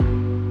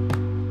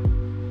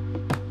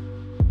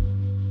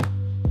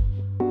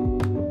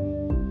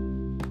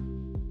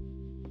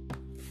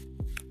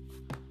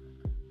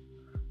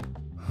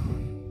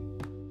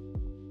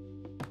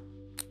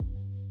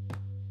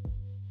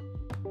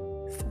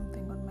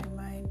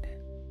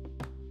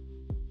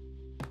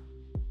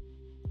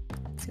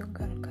It's your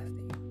girl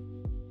Kathy,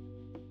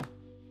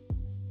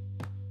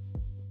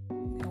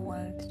 a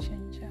world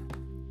changer,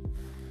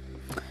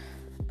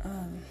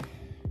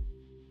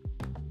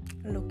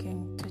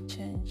 looking to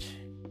change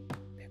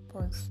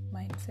people's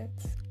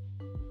mindsets,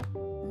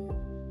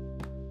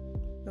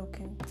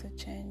 looking to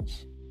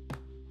change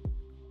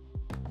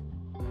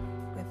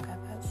with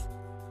others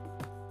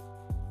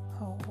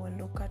how we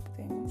look at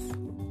things,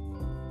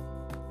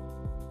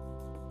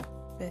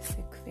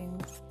 basic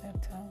things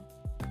that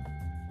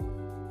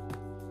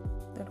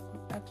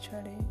could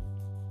actually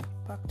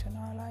impact on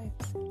our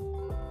lives.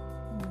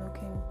 I'm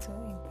looking to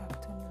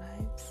impact on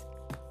lives.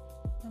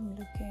 I'm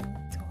looking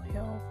to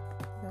help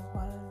the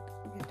world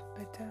get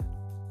better.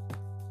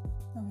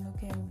 I'm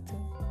looking to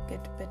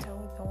get better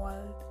with the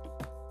world.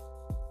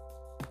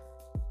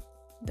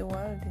 The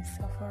world is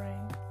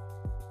suffering.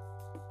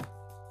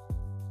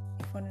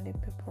 If only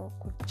people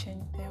could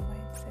change their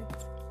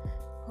mindsets,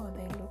 how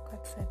they look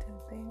at certain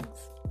things,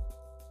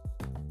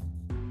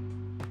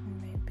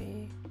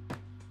 maybe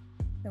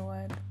the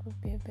world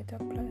could be a better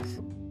place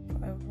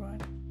for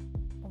everyone,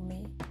 for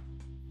me,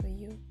 for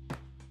you,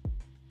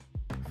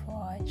 for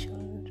our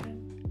children,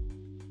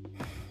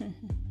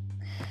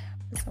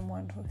 for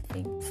someone who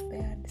thinks they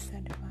are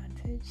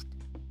disadvantaged,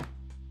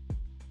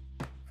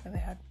 for the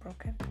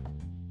heartbroken,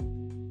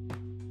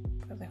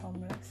 for the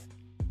homeless,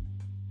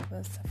 for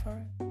the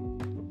suffering,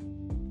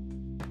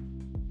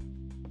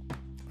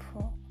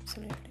 for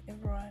absolutely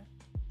everyone.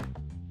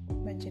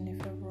 Imagine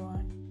if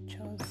everyone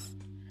chose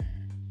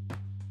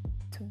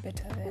to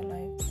better their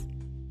lives.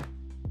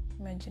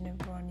 Imagine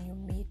everyone you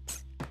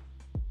meet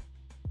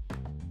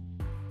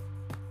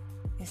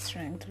is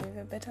trying to live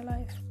a better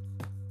life,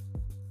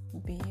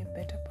 be a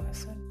better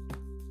person,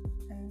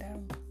 and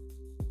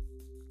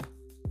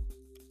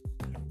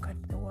look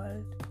at the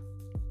world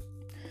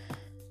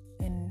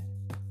in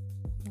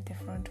a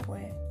different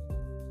way.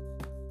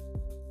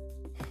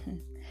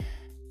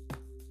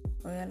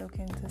 We are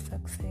looking to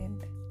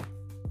succeed.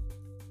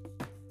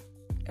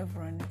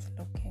 Everyone is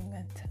looking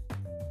at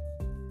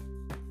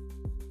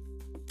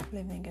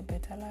living a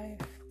better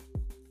life,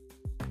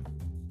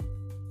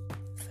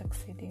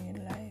 succeeding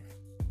in life,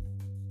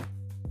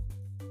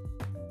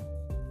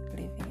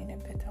 living in a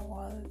better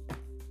world,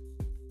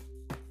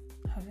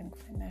 having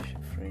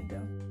financial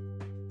freedom,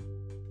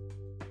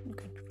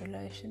 good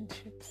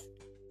relationships,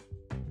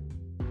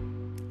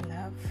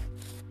 love,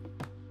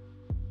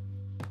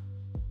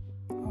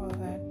 all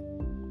that.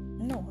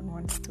 No one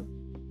wants to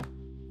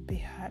be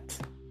hurt.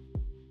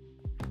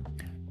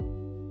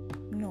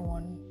 No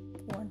one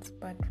wants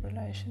bad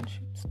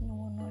relationships. No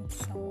one wants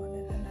someone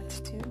with an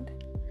attitude.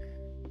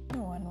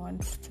 No one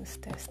wants to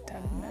stay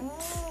stagnant.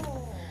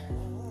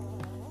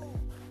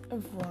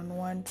 Everyone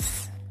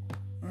wants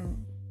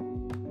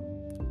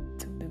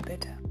to be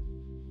better.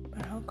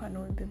 But how can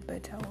we be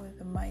better with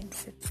the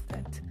mindsets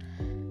that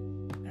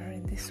are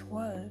in this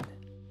world?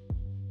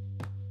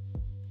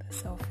 The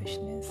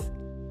selfishness,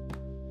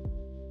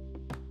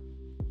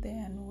 the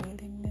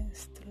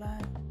unwillingness to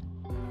learn,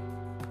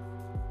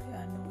 the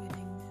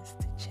unwillingness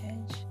to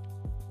change,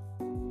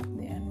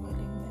 the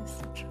unwillingness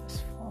to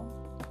transform.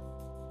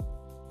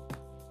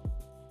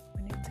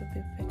 We need to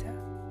be better.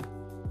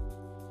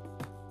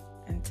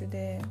 And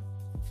today,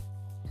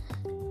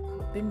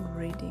 I've been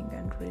reading,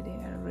 and today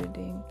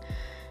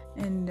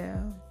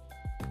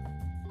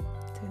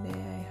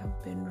I have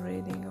been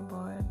reading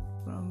about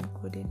from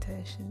good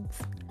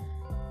intentions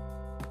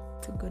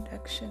to good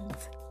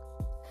actions.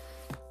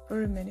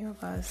 Very many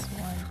of us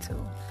want to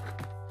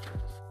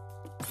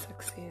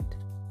succeed,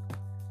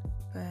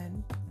 but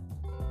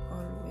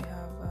all we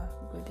have are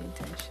good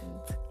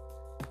intentions.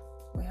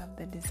 We have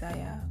the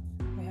desire,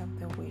 we have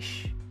the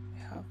wish, we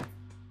have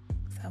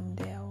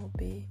someday I will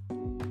be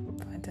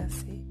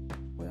fantasy,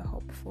 we are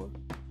hopeful,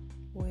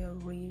 we are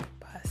really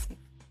passive,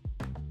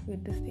 we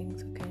do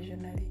things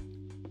occasionally,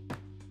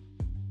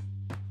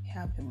 we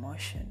have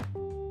emotion,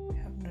 we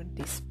have no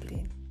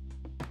discipline,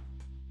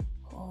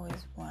 we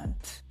always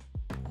want.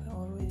 We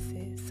always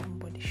say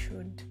somebody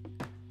should.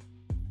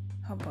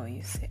 How about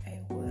you say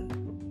I will?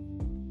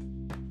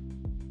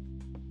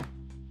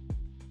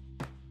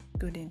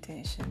 Good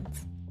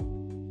intentions.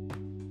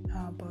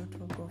 How about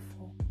we go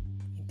for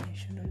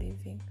intentional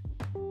living?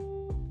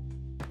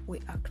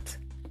 We act,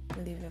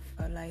 live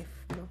a life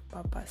full of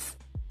purpose.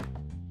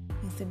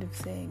 Instead of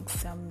saying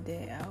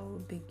someday I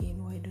will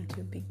begin, why don't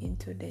you begin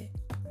today?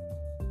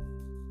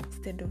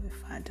 Instead of a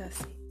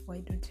fantasy, why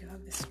don't you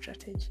have a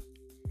strategy?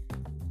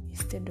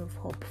 Instead of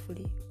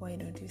hopefully, why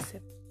don't you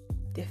say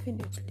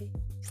definitely?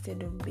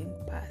 Instead of being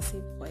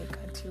passive, why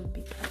can't you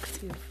be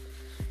active?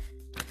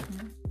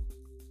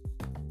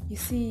 You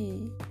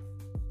see,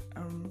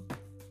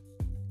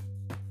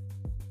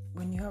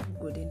 when you have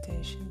good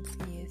intentions,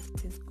 yes,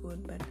 it is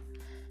good, but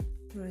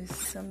there is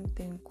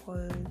something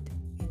called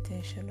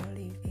intentional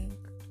living.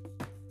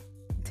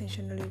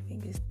 Intentional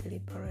living is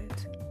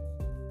deliberate.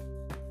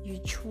 You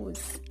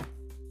choose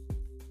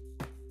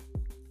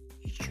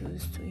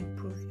to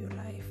improve your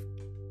life.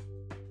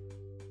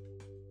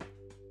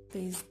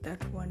 There is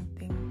that one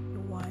thing you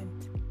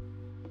want.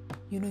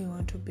 You know you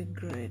want to be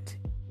great.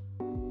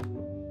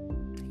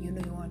 You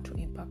know you want to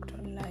impact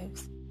on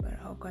lives. But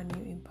how can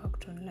you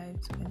impact on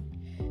lives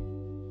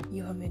when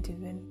you haven't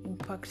even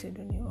impacted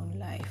on your own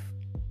life?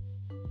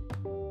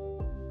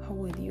 How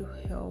will you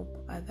help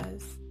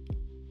others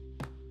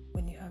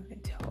when you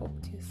haven't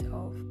helped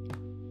yourself?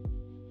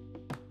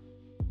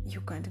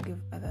 You can't give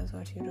others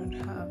what you don't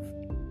have.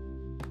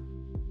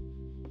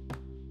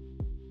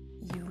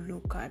 You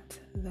look at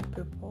the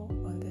people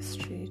on the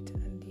street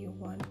and you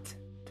want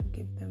to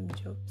give them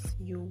jobs.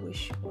 You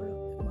wish all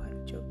of them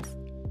had jobs.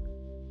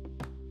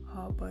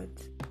 How about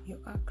you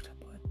act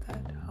about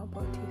that? How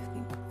about you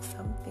think of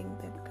something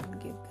that can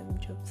give them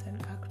jobs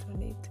and act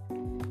on it?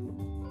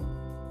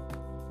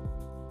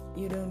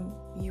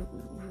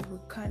 We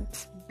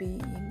can't be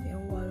in a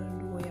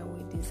world where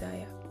we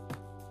desire.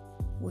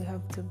 We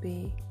have to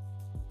be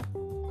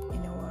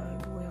in a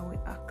world where we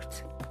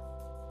act.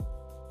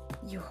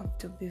 You have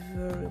to be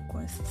very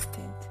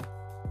consistent.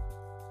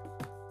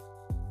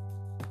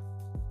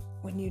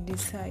 When you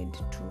decide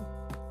to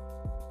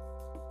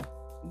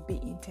be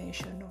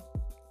intentional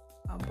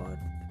about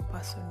the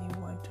person you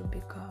want to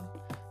become,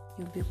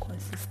 you be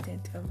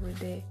consistent every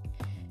day.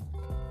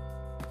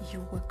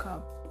 You wake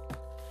up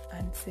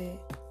and say,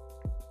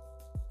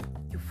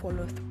 you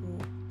follow through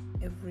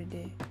every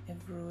day,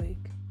 every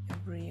week,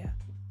 every year.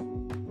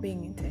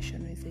 Being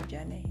intentional is a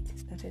journey,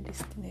 it's not a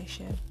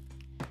destination.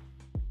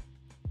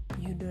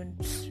 You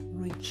don't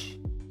reach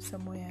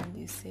somewhere and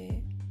you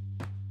say,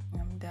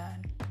 I'm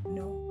done.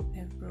 No,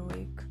 every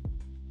week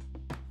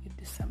you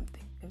do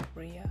something,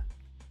 every year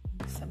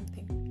you do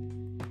something.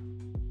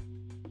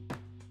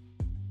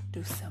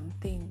 Do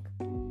something.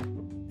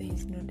 There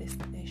is no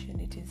destination,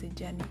 it is a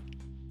journey.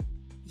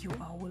 You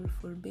are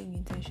willful. Being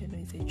intentional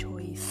is a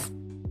choice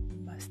you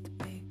must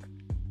make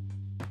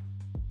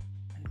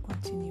and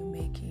continue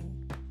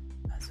making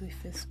as we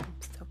face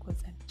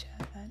obstacles and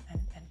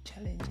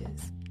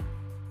challenges.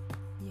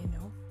 You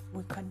know,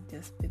 we can't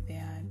just be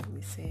there and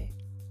we say,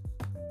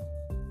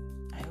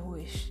 I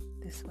wish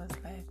this was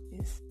like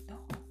this. No.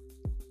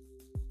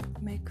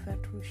 Make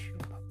that wish your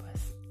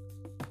purpose.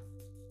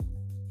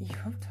 You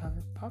have to have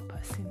a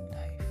purpose in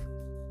life.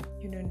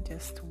 You don't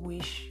just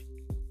wish.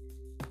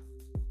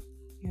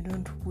 You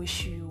don't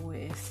wish you were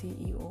a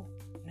CEO.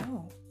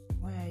 No.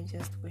 Why are you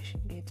just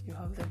wishing it? You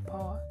have the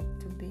power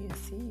to be a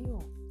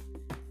CEO.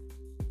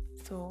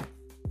 So,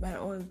 but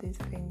all these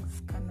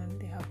things can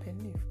only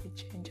happen if we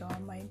change our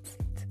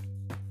mindset.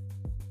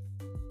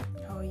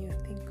 How you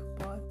think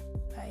about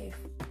life.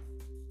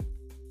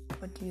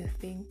 What do you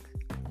think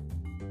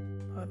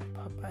about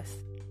purpose?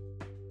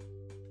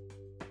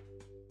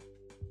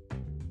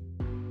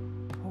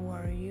 Who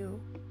are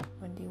you?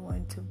 What do you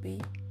want to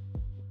be?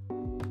 How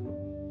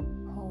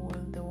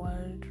will the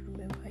world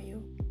remember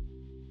you?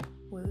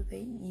 Will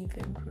they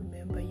even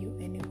remember you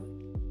anyway?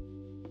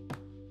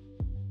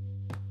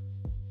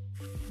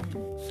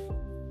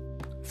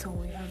 So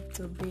we have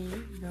to be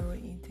very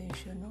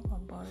intentional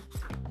about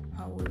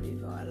how we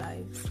live our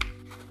lives.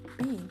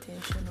 Be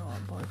intentional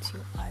about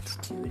your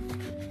attitude.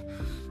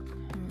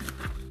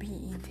 Be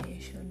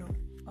intentional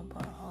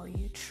about how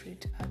you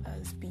treat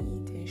others. Be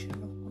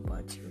intentional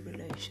about your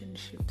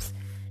relationships.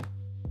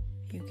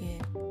 You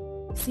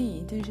can see,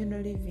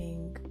 intentional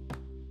living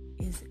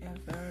is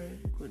a very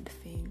good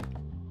thing.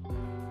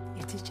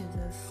 It teaches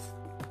us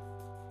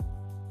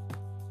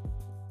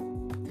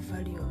the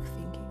value of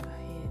thinking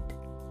ahead.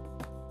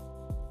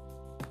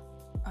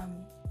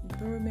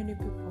 Very many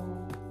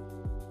people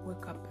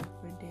wake up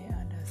every day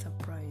and are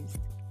surprised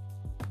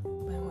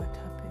by what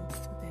happens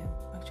to them.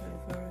 Actually,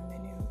 very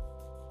many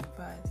of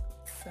us.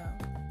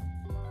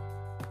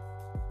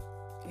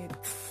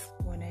 It's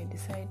when I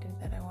decided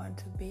that I want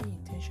to be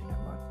intentional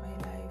about my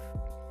life,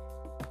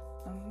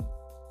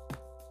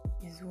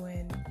 is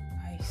when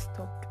I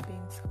stopped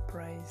being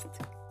surprised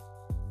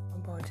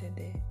about a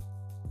day.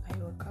 I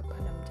woke up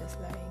and I'm just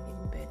lying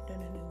in bed.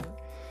 No.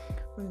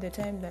 From the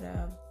time that I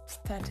have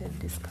started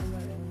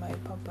discovering my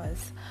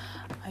purpose,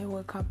 I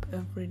wake up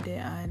every day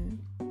and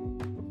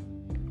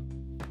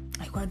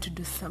I want to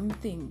do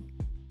something.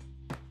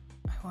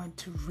 I want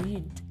to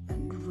read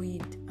and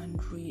read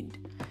and read.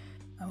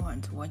 I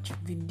want to watch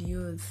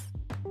videos.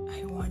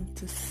 I want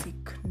to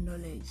seek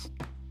knowledge.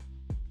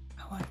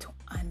 I want to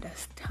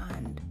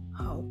understand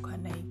how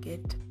can I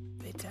get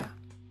better.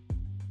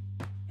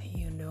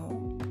 You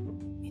know,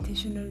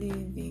 intentional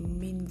living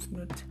means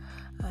not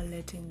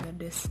letting the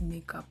day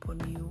sneak up on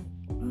you.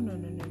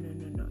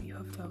 No. You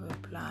have to have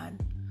a plan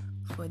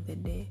for the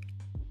day.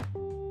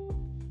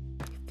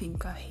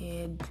 Think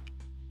ahead.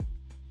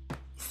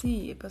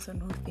 See, a person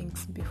who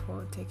thinks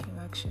before taking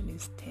action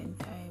is 10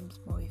 times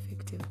more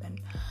effective than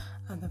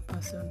the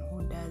person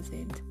who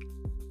doesn't.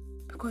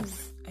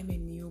 Because,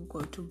 you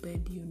go to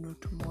bed, you know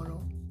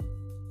tomorrow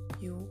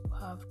you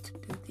have to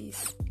do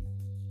this.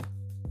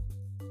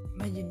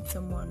 Imagine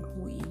someone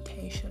who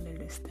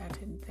intentionally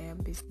started their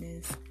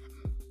business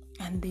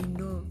and they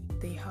know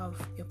they have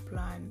a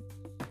plan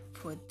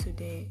for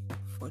today,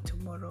 for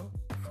tomorrow,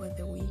 for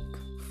the week,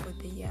 for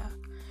the year,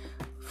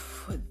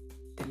 for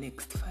the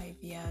next 5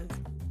 years.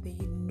 They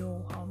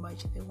know how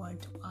much they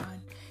want to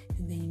earn,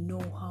 and they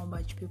know how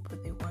much people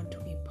they want to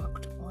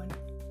impact on.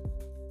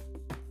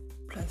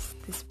 Plus,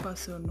 this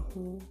person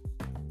who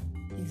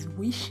is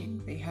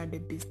wishing they had a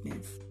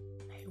business.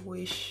 I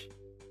wish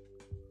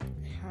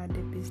I had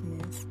a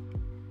business.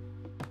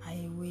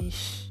 I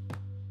wish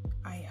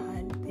I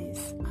had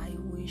this. I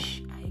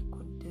wish I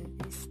could do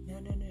this. No.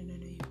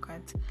 You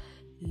can't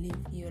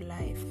live your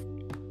life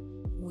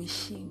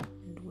wishing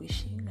and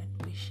wishing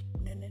and wishing.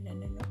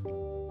 No.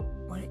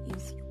 What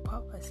is your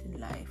purpose in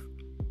life?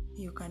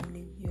 You can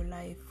live your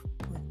life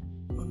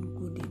on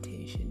good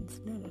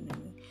intentions. No.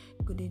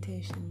 Good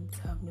intentions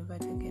have never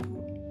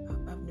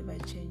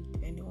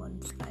changed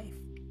anyone's life.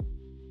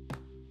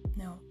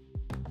 No.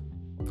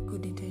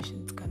 Good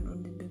intentions can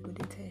only be good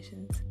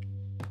intentions.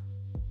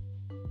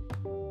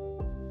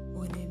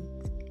 We need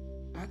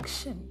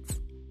actions.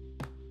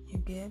 You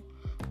get?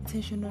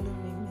 Intentional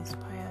living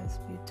inspires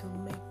you to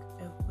make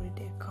every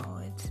day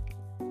count.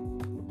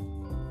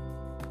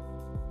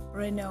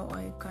 Right now,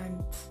 I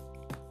can't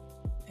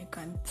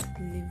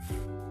live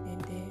a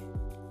day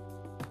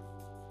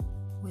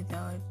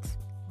without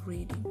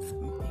reading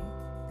something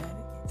that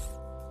is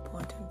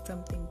important,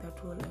 something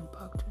that will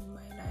impact on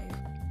my life.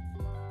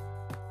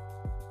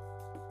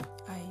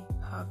 I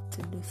have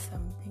to do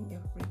something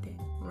every day.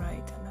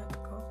 Write an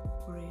article,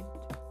 read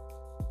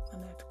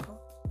an article,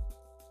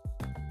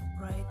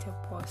 write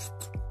a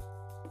post,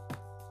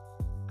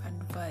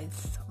 advise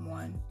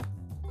someone,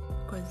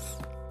 because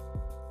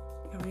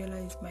I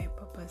realize my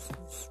purpose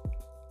is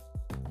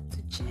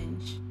to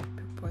change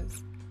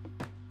people's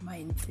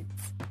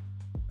mindsets.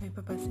 My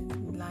purpose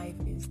in life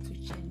is to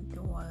change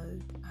the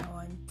world. I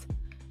want,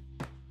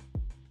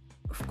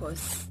 of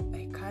course,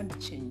 I can't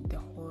change the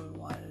whole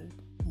world.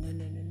 No.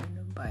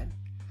 But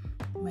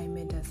my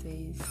mentor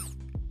says,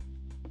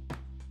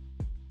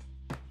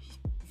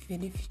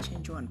 even if you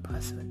change one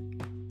person,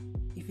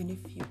 even if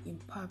you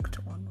impact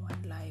on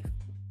one life,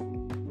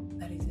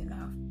 that is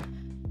enough.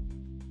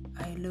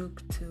 I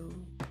look to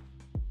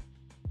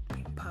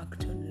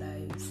impact on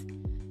lives.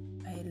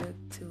 I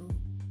look to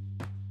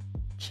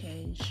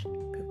change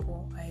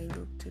people. I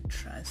look to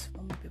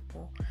transform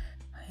people.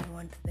 I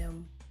want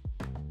them,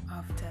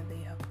 after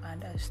they have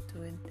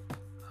understood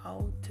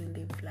how to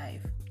live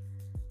life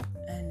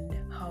and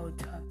how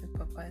to have a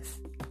purpose,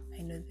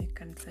 I know they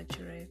can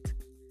saturate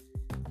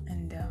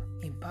and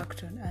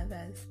impact on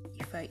others.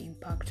 If I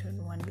impact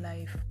on one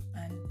life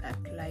and that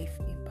life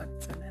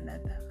impacts on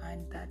another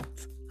and that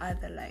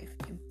other life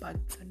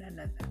impacts on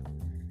another,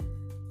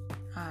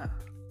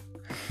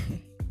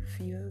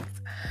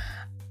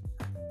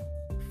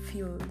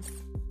 feels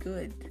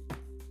good.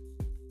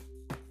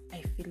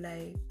 I feel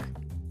like,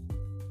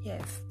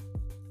 yes,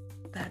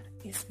 that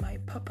is my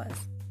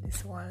purpose in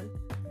this world.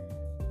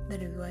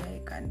 That is why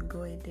I can't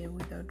go a day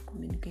without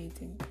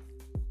communicating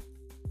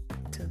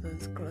to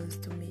those close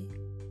to me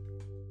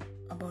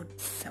about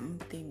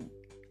something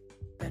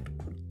that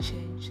could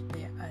change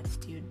their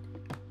attitude,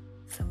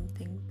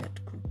 something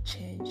that could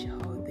change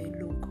how they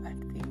look at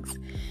things,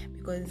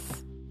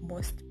 because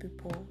most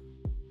people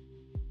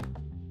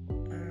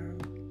are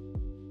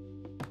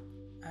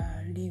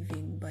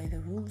living by the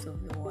rules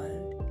of the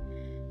world,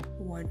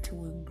 what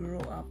we grow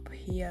up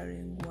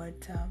hearing,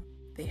 what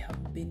they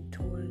have been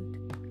told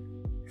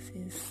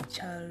since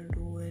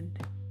childhood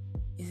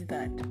is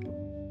that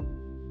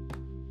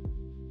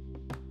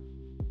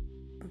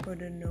people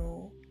don't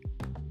know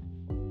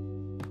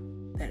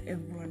that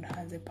everyone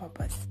has a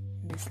purpose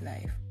in this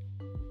life.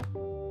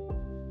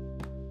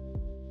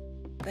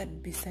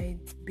 That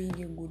besides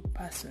being a good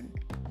person,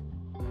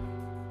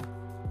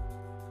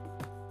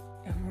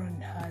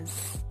 everyone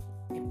has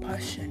a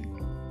passion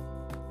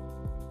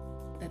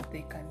that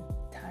they can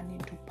turn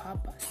into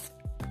purpose.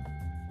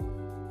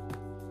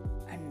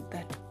 And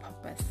that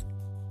purpose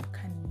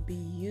can be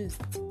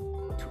used to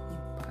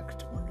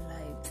impact on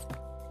lives,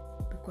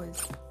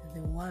 because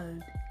the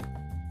world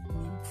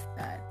needs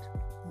that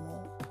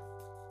more.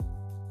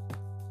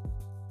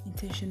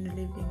 Intentional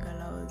living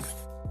allows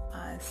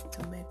us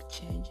to make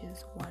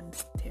changes one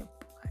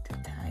step at a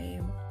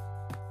time.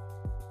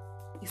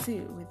 You see,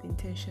 with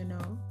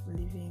intentional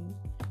living,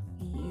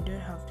 you don't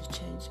have to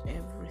change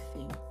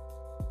everything.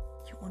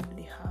 You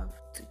only have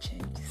to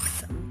change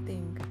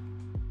something.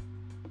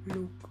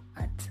 Look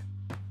at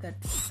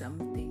that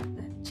something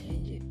and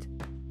change it.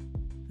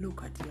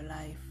 Look at your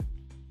life.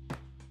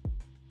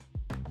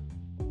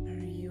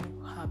 Are you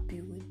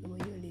happy with the way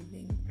you're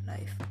living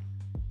life?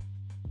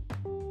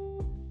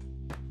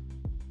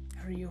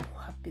 Are you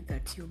happy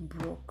that you're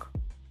broke?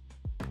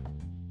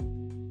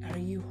 Are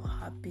you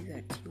happy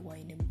that you are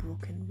in a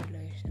broken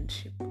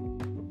relationship?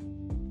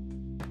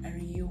 Are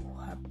you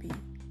happy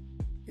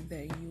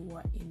that you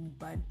are in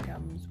bad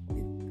terms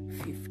with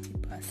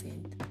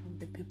 50% of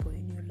the people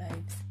in your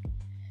lives?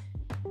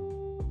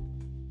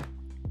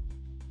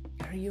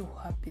 Are you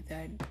happy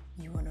that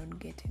you are not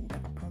getting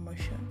that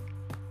promotion?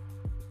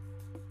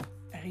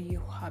 Are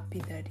you happy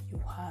that you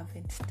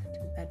haven't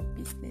started that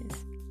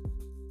business?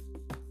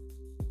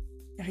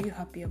 Are you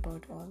happy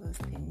about all those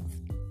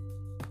things?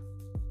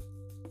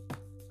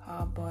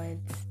 but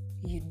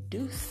you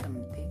do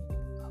something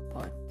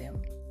about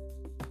them.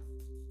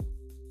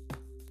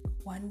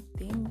 One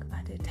thing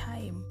at a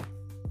time.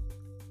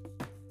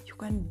 You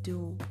can't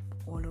do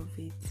all of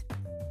it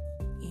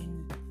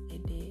in a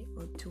day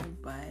or two,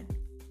 but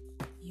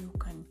you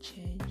can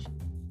change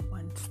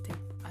one step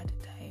at a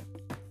time.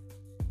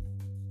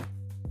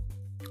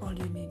 All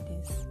you need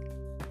is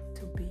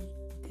to be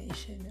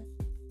intentional.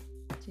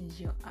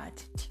 Change your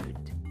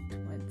attitude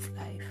towards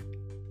life.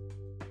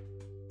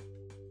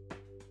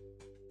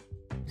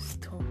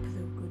 Stop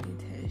the good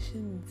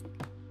intentions.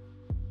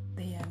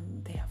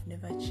 They have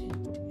never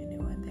changed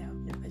anyone. They have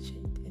never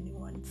changed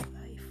anyone's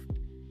life.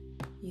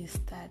 You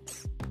start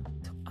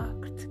to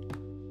act.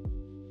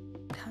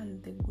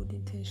 Turn the good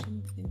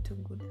intentions into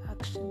good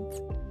actions.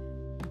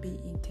 Be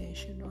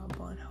intentional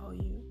about how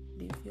you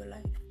live your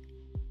life.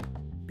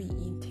 Be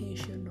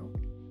intentional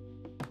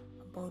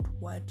about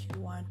what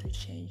you want to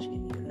change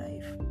in your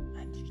life,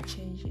 and you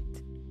change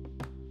it.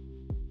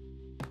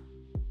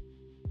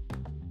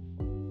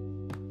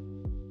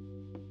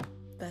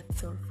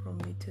 That's all from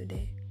me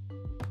today.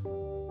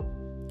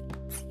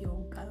 It's your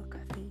girl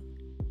Kathy,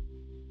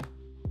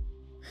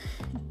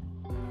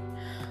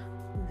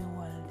 the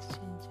world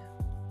changer,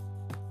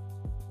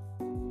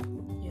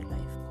 your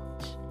life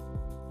coach.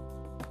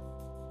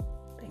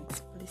 Thanks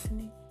for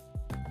listening.